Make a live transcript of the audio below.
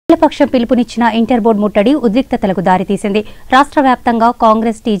పక్షం పిలుపునిచ్చిన inter board ముట్టడి ఉద్రిక్తతలకు దారితీసింది. రాష్ట్ర వ్యాప్తంగా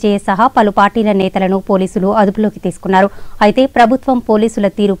కాంగ్రెస్, టీజేఎస్ సహా పలు పార్టీల నేతలను పోలీసులు అదుపులోకి తీసుకున్నారు. అయితే ప్రభుత్వం పోలీసుల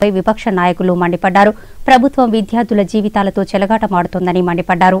తీరుపై విపక్ష నాయకులు మండిపడ్డారు. ప్రభుత్వం విద్యార్థుల జీవితాలతో చెలగాటమాడుతోందని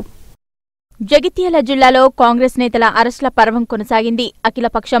మండిపడ్డారు. జగిత్యాల జిల్లాలో కాంగ్రెస్ నేతల అరెస్టుల పర్వం కొనసాగింది.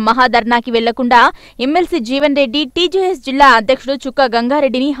 అఖిలపక్ష మహాధర్నాకి వెళ్లకుండా ఎమ్మెల్సీ జీవన్ రెడ్డి, టీజేఎస్ జిల్లా అధ్యక్షుడు చుక్క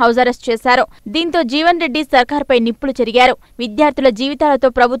గంగారెడ్డిని హౌస్ అరెస్ట్ చేశారు. దీంతో జీవన్ రెడ్డి సర్కార్పై నిప్పులు చెరిగారు. విద్యార్థుల జీవితాలతో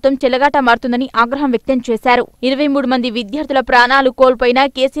ప్రభుత్వం చెలగాట మారుతుందని ఆగ్రహం వ్యక్తం చేశారు. 23 మంది విద్యార్థుల ప్రాణాలు కోల్పోయినా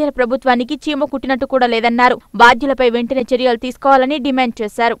కేసీఆర్ ప్రభుత్వానికి చీమ కుట్టినట్టు కూడా లేదన్నారు. బాధ్యులపై వెంటనే చర్యలు తీసుకోవాలని డిమాండ్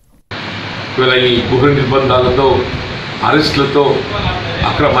చేశారు. అరెస్టులతో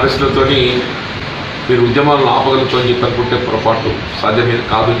అక్రమ అరెస్టులతోని మీరు ఉద్యమాలను ఆపగలుగుతో అని చెప్పనుకుంటే పొరపాటు సాధ్యమేది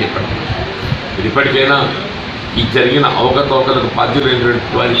కాదు అని చెప్పండి. ఇప్పటికైనా ఈ జరిగిన అవకతవకలకు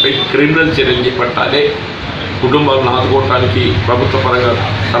బాధ్యులైనటువంటి వారిపై క్రిమినల్ చర్యలు చేపట్టాలి. కుటుంబాలను ఆదుకోవడానికి ప్రభుత్వ పరంగా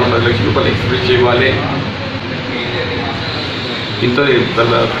 40 లక్షల రూపాయలు ఎక్స్ప్రెస్ చేయాలి. ఇంత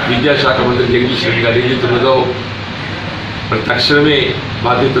విద్యాశాఖ మంత్రి జగదీష్ రెడ్డి గారు ఏదైతున్నదో మరి తక్షణమే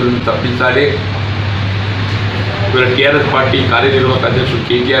బాధ్యతలను తప్పించాలి. టీఆర్ఎస్ పార్టీ కార్యనిర్వాహక అధ్యక్షుడు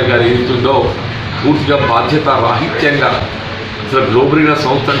కేటీఆర్ గారు ఏదైతుందో పూర్తిగా బాధ్యత రాహిత్యంగా అసలు గ్లోబరీన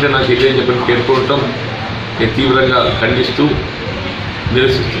సంస్థ అంటే నాకు తెలియని చెప్పని పేర్కొనటం నేను తీవ్రంగా ఖండిస్తూ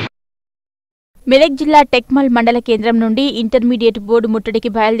నిరసిస్తున్నాను. మెదక్ జిల్లా టెక్మల్ మండల కేంద్రం నుండి ఇంటర్మీడియట్ బోర్డు ముట్టడికి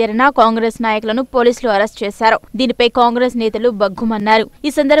బయలుదేరిన కాంగ్రెస్ నాయకులను పోలీసులు అరెస్ట్ చేశారు. దీనిపై కాంగ్రెస్ నేతలు బగ్గుమన్నారు. ఈ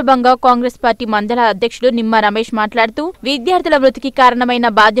సందర్భంగా కాంగ్రెస్ పార్టీ మండల అధ్యక్షుడు నిమ్మ రమేష్ మాట్లాడుతూ విద్యార్థుల మృతికి కారణమైన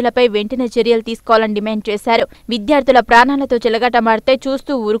బాధ్యులపై వెంటనే చర్యలు తీసుకోవాలని డిమాండ్ చేశారు. విద్యార్థుల ప్రాణాలతో చెలగాటమాడితే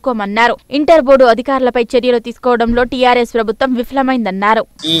చూస్తూ ఊరుకోమన్నారు. ఇంటర్ బోర్డు అధికారులపై చర్యలు తీసుకోవడంలో టీఆర్ఎస్ ప్రభుత్వం విఫలమైందన్నారు.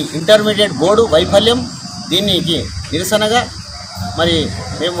 ఈ ఇంటర్మీడియట్ బోర్డు వైఫల్యం దీనికి నిరసనగా మరి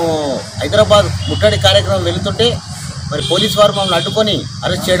మేము హైదరాబాద్ ముట్టడి కార్యక్రమం వెళుతుంటే మరి పోలీసు వారు మమ్మల్ని అడ్డుకొని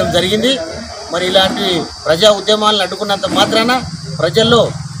అరెస్ట్ చేయడం జరిగింది. మరి ఇలాంటి ప్రజా ఉద్యమాలను అడ్డుకున్నంత మాత్రాన ప్రజల్లో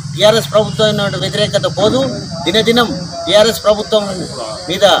టీఆర్ఎస్ ప్రభుత్వం వ్యతిరేకత పోదు. దినదినం టీఆర్ఎస్ ప్రభుత్వం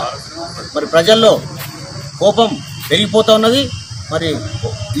మీద మరి ప్రజల్లో కోపం పెరిగిపోతూ ఉన్నది. మరి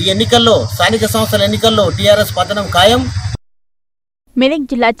ఈ ఎన్నికల్లో స్థానిక సంస్థల ఎన్నికల్లో టీఆర్ఎస్ పతనం ఖాయం. మెదక్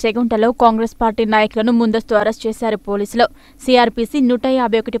జిల్లా చెగుంటలో కాంగ్రెస్ పార్టీ నాయకులను ముందస్తు అరెస్ట్ చేశారు పోలీసులు. సీఆర్పీసీ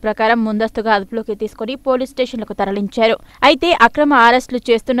 151 ప్రకారం ముందస్తుగా అదుపులోకి తీసుకుని పోలీస్ స్టేషన్లకు తరలించారు. అయితే అక్రమ అరెస్టులు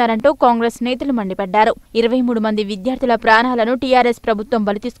చేస్తున్నారంటూ కాంగ్రెస్ నేతలు మండిపడ్డారు. 23 మంది విద్యార్థుల ప్రాణాలను టీఆర్ఎస్ ప్రభుత్వం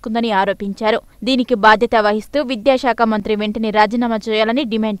బలి తీసుకుందని ఆరోపించారు. దీనికి బాధ్యత వహిస్తూ విద్యాశాఖ మంత్రి వెంటనే రాజీనామా చేయాలని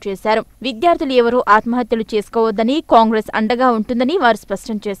డిమాండ్ చేశారు. విద్యార్థులు ఎవరూ ఆత్మహత్యలు చేసుకోవద్దని, కాంగ్రెస్ అండగా ఉంటుందని వారు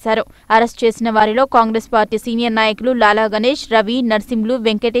స్పష్టం చేశారు. అరెస్ట్ చేసిన వారిలో కాంగ్రెస్ పార్టీ సీనియర్ నాయకులు లాలా గణేష్, రవి, నర్సింహులు,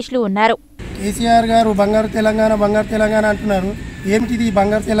 వెంకటేష్లు ఉన్నారు. కేసీఆర్ గారు బంగారు తెలంగాణ అంటున్నారు. ఏమిటిది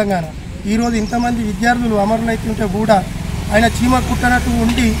బంగారు తెలంగాణ? ఈరోజు ఇంతమంది విద్యార్థులు అమరులైతుంటే కూడా ఆయన చీమ కుట్టనట్టు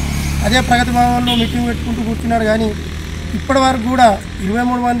ఉండి అదే ప్రగతి భవన్లో మీటింగ్ పెట్టుకుంటూ కూర్చున్నారు. కానీ ఇప్పటి వరకు కూడా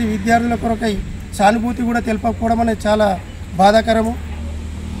 23 మంది విద్యార్థుల కొరకై సానుభూతి కూడా తెలపకపోవడం అనేది చాలా బాధాకరము.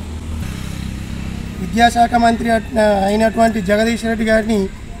 విద్యాశాఖ మంత్రి అయినటువంటి జగదీష్ రెడ్డి గారిని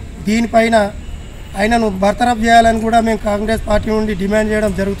దీనిపైన ఆయనను బర్తరఫ్ చేయాలని కూడా మేము కాంగ్రెస్ పార్టీ నుండి డిమాండ్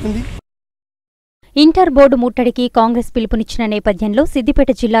చేయడం జరుగుతుంది. ఇంటర్ బోర్డు ముట్టడికి కాంగ్రెస్ పిలుపునిచ్చిన నేపథ్యంలో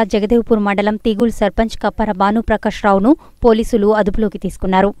సిద్దిపేట జిల్లా జగదేవ్పూర్ మండలం తిగూల్ సర్పంచ్ కప్పర భానుప్రకాష్ రావును పోలీసులు అదుపులోకి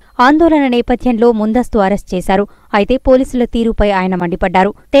తీసుకున్నారు. ఆందోళన నేపథ్యంలో ముందస్తు అరెస్ట్ చేశారు. అయితే పోలీసుల తీరుపై ఆయన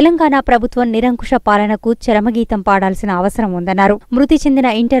మండిపడ్డారు. తెలంగాణ ప్రభుత్వం నిరంకుశ పాలనకు చరమగీతం పాడాల్సిన అవసరం ఉందన్నారు. మృతి చెందిన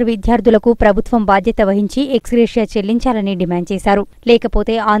ఇంటర్ విద్యార్థులకు ప్రభుత్వం బాధ్యత వహించి ఎక్స్గ్రేషియా చెల్లించాలని డిమాండ్ చేశారు.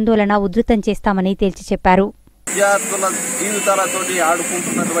 లేకపోతే ఆందోళన ఉధృతం చేస్తామని తేల్చి చెప్పారు. విద్యార్థుల జీవితాలతోటి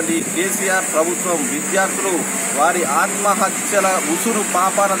ఆడుకుంటున్నటువంటి కేసీఆర్ ప్రభుత్వం విద్యార్థులు వారి ఆత్మహత్యల ఉసురు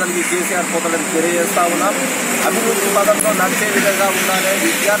పాపాన కలిగి కేసీఆర్ పోతాలని తెలియజేస్తా ఉన్నాం. అభివృద్ధి పదంలో నడిచే విధంగా ఉండాలి.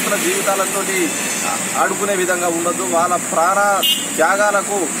 విద్యార్థుల జీవితాలతోటి ఆడుకునే విధంగా ఉండదు. వాళ్ళ ప్రాణ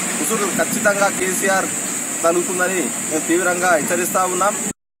త్యాగాలకు ఉసురు ఖచ్చితంగా కేసీఆర్ తలుగుతుందని మేము తీవ్రంగా హెచ్చరిస్తా ఉన్నాం.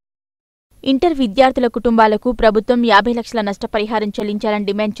 ఇంటర్ విద్యార్థుల కుటుంబాలకు ప్రభుత్వం 50 లక్షల నష్టపరిహారం చెల్లించాలని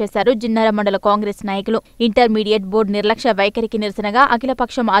డిమాండ్ చేశారు జిన్నార మండల కాంగ్రెస్ నాయకులు. ఇంటర్మీడియట్ బోర్డు నిర్లక్ష్య వైఖరికి నిరసనగా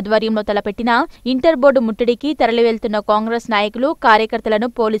అఖిలపక్షం ఆధ్వర్యంలో తలపెట్టిన ఇంటర్ బోర్డు ముట్టడికి తరలివెళ్తున్న కాంగ్రెస్ నాయకులు, కార్యకర్తలను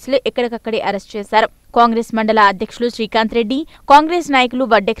పోలీసులు ఎక్కడికక్కడే అరెస్ట్ చేశారు. కాంగ్రెస్ మండల అధ్యక్షులు శ్రీకాంత్ రెడ్డి, కాంగ్రెస్ నాయకులు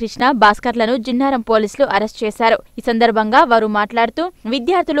వడ్డెకృష్ణ, భాస్కర్లను జిన్నారం పోలీసులు అరెస్ట్ చేశారు. ఈ సందర్భంగా వారు మాట్లాడుతూ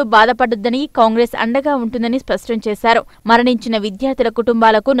విద్యార్థులు బాధపడొద్దని, కాంగ్రెస్ అండగా ఉంటుందని స్పష్టం చేశారు. మరణించిన విద్యార్థుల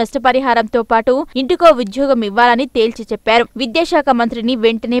కుటుంబాలకు నష్టపరిహారంతో పాటు ఇంటికో ఉద్యోగం ఇవ్వాలని తేల్చి చెప్పారు. విద్యాశాఖ మంత్రిని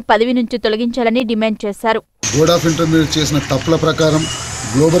వెంటనే పదవి నుంచి తొలగించాలని డిమాండ్ చేశారు. బోర్డ్ ఆఫ్ ఇంటర్మీడియట్ చేసిన తప్పుల ప్రకారం,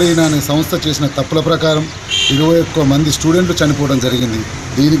 గ్లోబరీనా అనే సంస్థ చేసిన తప్పుల ప్రకారం 21 మంది స్టూడెంట్లు చనిపోవడం జరిగింది.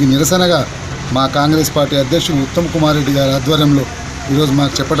 దీనికి నిరసనగా మా కాంగ్రెస్ పార్టీ అధ్యక్షుడు ఉత్తమ్ కుమార్ రెడ్డి గారి ఆధ్వర్యంలో ఈరోజు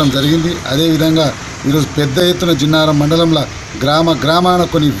మాకు చెప్పడం జరిగింది. అదేవిధంగా ఈరోజు పెద్ద ఎత్తున జిన్నారం మండలంలో గ్రామాన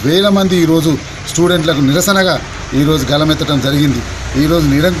కొన్ని వేల మంది ఈరోజు స్టూడెంట్లకు నిరసనగా ఈరోజు గలమెత్తడం జరిగింది. ఈరోజు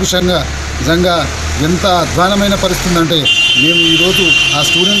నిరంకుశంగా నిజంగా ఎంత అధ్వానమైన పరిస్థితి అంటే మేము ఈరోజు ఆ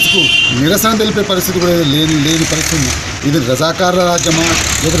స్టూడెంట్స్కు నిరసన తెలిపే పరిస్థితి కూడా లేని పరిస్థితి. ఇది రజాకారుల రాజ్యమా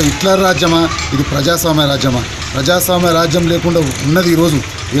లేకపోతే హిట్లర్ రాజ్యమా, ఇది ప్రజాస్వామ్య రాజ్యమా? ప్రజాస్వామ్య రాజ్యం లేకుండా ఉన్నది ఈరోజు.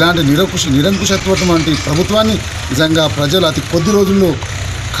 ఇలాంటి నిరంకుశత్వం వంటి ప్రభుత్వాన్ని నిజంగా ప్రజలు అతి కొద్ది రోజుల్లో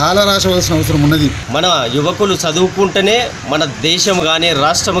కాలరాశవలసిన అవసరం ఉన్నది. మన యువకులు చదువుకుంటేనే మన దేశం కానీ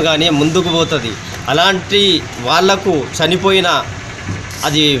రాష్ట్రం కానీ ముందుకు పోతుంది. అలాంటి వాళ్లకు చనిపోయిన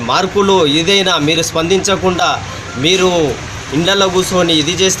అది మార్కులు ఏదైనా మీరు స్పందించకుండా మీరు ఇండ్లలో కూర్చొని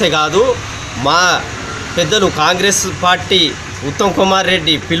ఇది చేస్తే కాదు. మా పెద్దలు కాంగ్రెస్ పార్టీ ఉత్తమ్ కుమార్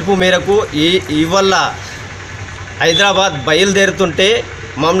రెడ్డి పిలుపు మేరకు ఇవల్ల హైదరాబాద్ బయలుదేరుతుంటే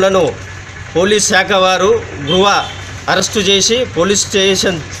మమ్మలను పోలీస్ శాఖ వారు గృహ అరెస్టు చేసి పోలీస్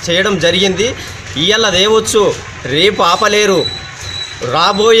స్టేషన్ చేయడం జరిగింది. ఇవాళ దేవచ్చు, రేపు ఆపలేరు.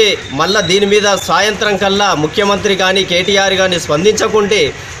 రాబోయే మళ్ళా దీని మీద సాయంత్రం కల్లా ముఖ్యమంత్రి కానీ కేటీఆర్ కానీ స్పందించకుంటే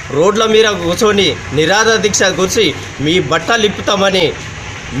రోడ్ల మీద కూర్చొని నిరాహార దీక్ష కూర్చి మీ బట్టలు ఇప్పుతామని,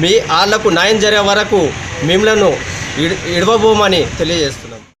 మీ వాళ్లకు న్యాయం జరిగే వరకు మిమ్మల్ని ఇడవబోమని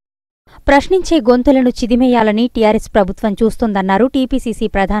తెలియజేస్తున్నాం. ప్రశ్నించే గొంతులను చిదిమేయాలని టీఆర్ఎస్ ప్రభుత్వం చూస్తోందన్నారు టీపీసీసీ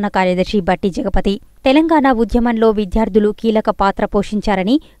ప్రధాన కార్యదర్శి బట్టి జగపతి. తెలంగాణ ఉద్యమంలో విద్యార్థులు కీలక పాత్ర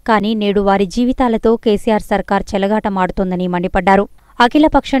పోషించారని, కానీ నేడు వారి జీవితాలతో కేసీఆర్ సర్కార్ చెలగాటమాడుతోందని మండిపడ్డారు.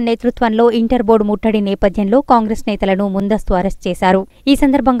 అఖిలపక్షం నేతృత్వంలో ఇంటర్ బోర్డు ముట్టడి నేపథ్యంలో కాంగ్రెస్ నేతలను ముందస్తు అరెస్ట్ చేశారు. ఈ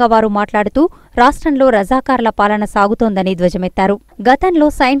సందర్భంగా వారు మాట్లాడుతూ రాష్ట్రంలో రజాకార్ల పాలన సాగుతోందని ధ్వజమెత్తారు. గతంలో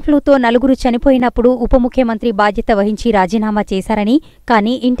స్వైన్ ఫ్లూతో 4 చనిపోయినప్పుడు ఉప ముఖ్యమంత్రి బాధ్యత వహించి రాజీనామా చేశారని,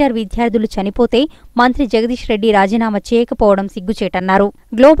 కానీ ఇంటర్ విద్యార్థులు చనిపోతే మంత్రి జగదీష్ రెడ్డి రాజీనామా చేయకపోవడం సిగ్గుచేటన్నారు.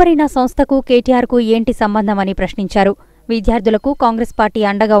 గ్లోబరీనా సంస్థకు కేటీఆర్కు ఏంటి సంబంధమని ప్రశ్నించారు. విద్యార్థులకు కాంగ్రెస్ పార్టీ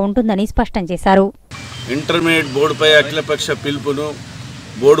అండగా ఉంటుందని స్పష్టం చేశారు. ఇంటర్మీడియట్ బోర్డుపై అఖిలపక్ష పిలుపును,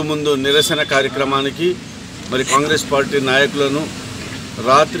 బోర్డు ముందు నిరసన కార్యక్రమానికి మరి కాంగ్రెస్ పార్టీ నాయకులను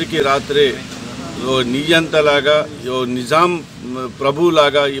రాత్రికి రాత్రే నియంతలాగా నిజాం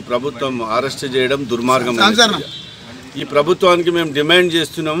ప్రభులాగా ఈ ప్రభుత్వం అరెస్ట్ చేయడం దుర్మార్గం. ఈ ప్రభుత్వానికి మేము డిమాండ్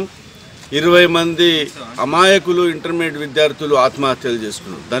చేస్తున్నాము. 20 మంది అమాయకులు ఇంటర్మీడియట్ విద్యార్థులు ఆత్మహత్యలు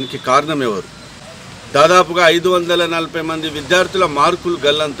చేసుకున్నారు. దానికి కారణం ఎవరు? దాదాపుగా 540 మంది విద్యార్థుల మార్కులు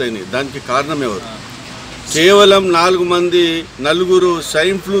గల్లంతైనాయి. దానికి కారణం ఎవరు? కేవలం 4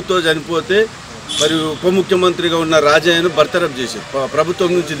 స్వైన్ ఫ్లూతో చనిపోతే మరి ఉప ముఖ్యమంత్రిగా ఉన్న రాజయ్యను బర్తరఫ్ చేశారు, ప్రభుత్వం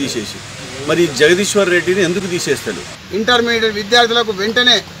నుంచి తీసేసి. మరి జగదీశ్వర్ రెడ్డిని ఎందుకు తీసేస్తారు? ఇంటర్మీడియట్ విద్యార్థులకు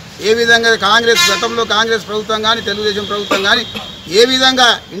వెంటనే ఏ విధంగా గతంలో కాంగ్రెస్ ప్రభుత్వం కానీ తెలుగుదేశం ప్రభుత్వం కానీ ఏ విధంగా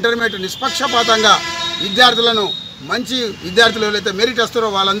ఇంటర్మీడియట్ నిష్పక్షపాతంగా విద్యార్థులను, మంచి విద్యార్థులు ఎవరైతే మెరిట్ వస్తారో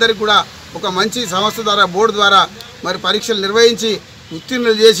వాళ్ళందరికీ కూడా ఒక మంచి సంస్థ ద్వారా, బోర్డు ద్వారా మరి పరీక్షలు నిర్వహించి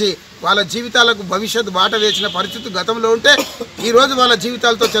ఉత్తీర్ణులు చేసి వాళ్ళ జీవితాలకు భవిష్యత్తు బాట వేసిన పరిస్థితి గతంలో ఉంటే, ఈరోజు వాళ్ళ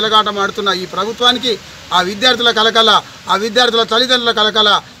జీవితాలతో చెలగాటమాడుతున్న ఈ ప్రభుత్వానికి ఆ విద్యార్థుల కలకల, ఆ విద్యార్థుల తల్లిదండ్రుల కలకల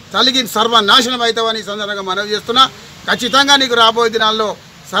తలిగి సర్వనాశనం అవుతామని సందర్భంగా మనవి చేస్తున్నా. ఖచ్చితంగా నీకు రాబోయే దినాల్లో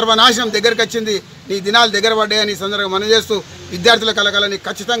సర్వనాశనం దగ్గరికి వచ్చింది, నీ దినాలు దగ్గర పడ్డాయని సందర్భంగా మనం చేస్తూ విద్యార్థుల కలకలని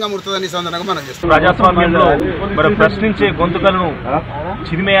ఖచ్చితంగా ముడుతుందని సందర్భంగా మనం చేస్తాం. ప్రజాస్వామ్యంలో మరి ప్రశ్నించే గొంతుకలను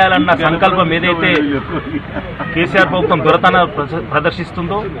చిదిమేయాలన్న సంకల్పం ఏదైతే కేసీఆర్ ప్రభుత్వం దురతన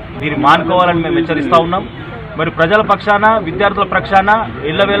ప్రదర్శిస్తుందో దీన్ని మానుకోవాలని మేము హెచ్చరిస్తా ఉన్నాం. మరి ప్రజల పక్షాన, విద్యార్థుల పక్షాన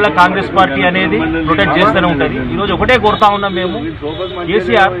ఎల్లవేళ కాంగ్రెస్ పార్టీ అనేది ప్రొటెక్ట్ చేస్తూనే ఉంటుంది. ఈరోజు ఒకటే కోరుతా ఉన్నాం మేము,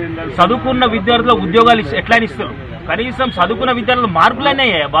 కేసీఆర్ చదువుకున్న విద్యార్థులకు ఉద్యోగాలు ఎట్లా ఇస్తారు? కనీసం చదువుకున్న విద్యార్థులు మార్కులనే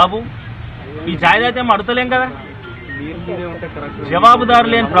బాబు, ఈ జాయిదాయితే మేము అడుగుతలేం కదా. జవాబుదారు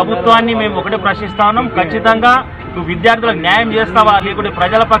లేని ప్రభుత్వాన్ని మేము ఒకటే ప్రశ్నిస్తా ఉన్నాం. ఖచ్చితంగా నువ్వు విద్యార్థులకు న్యాయం చేస్తావా, లేకుంటే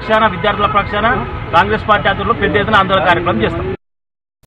ప్రజల పక్షాన, విద్యార్థుల పక్షాన కాంగ్రెస్ పార్టీ ఆధ్వర్యంలో పెద్ద ఎత్తున ఆందోళన కార్యక్రమం చేస్తాం.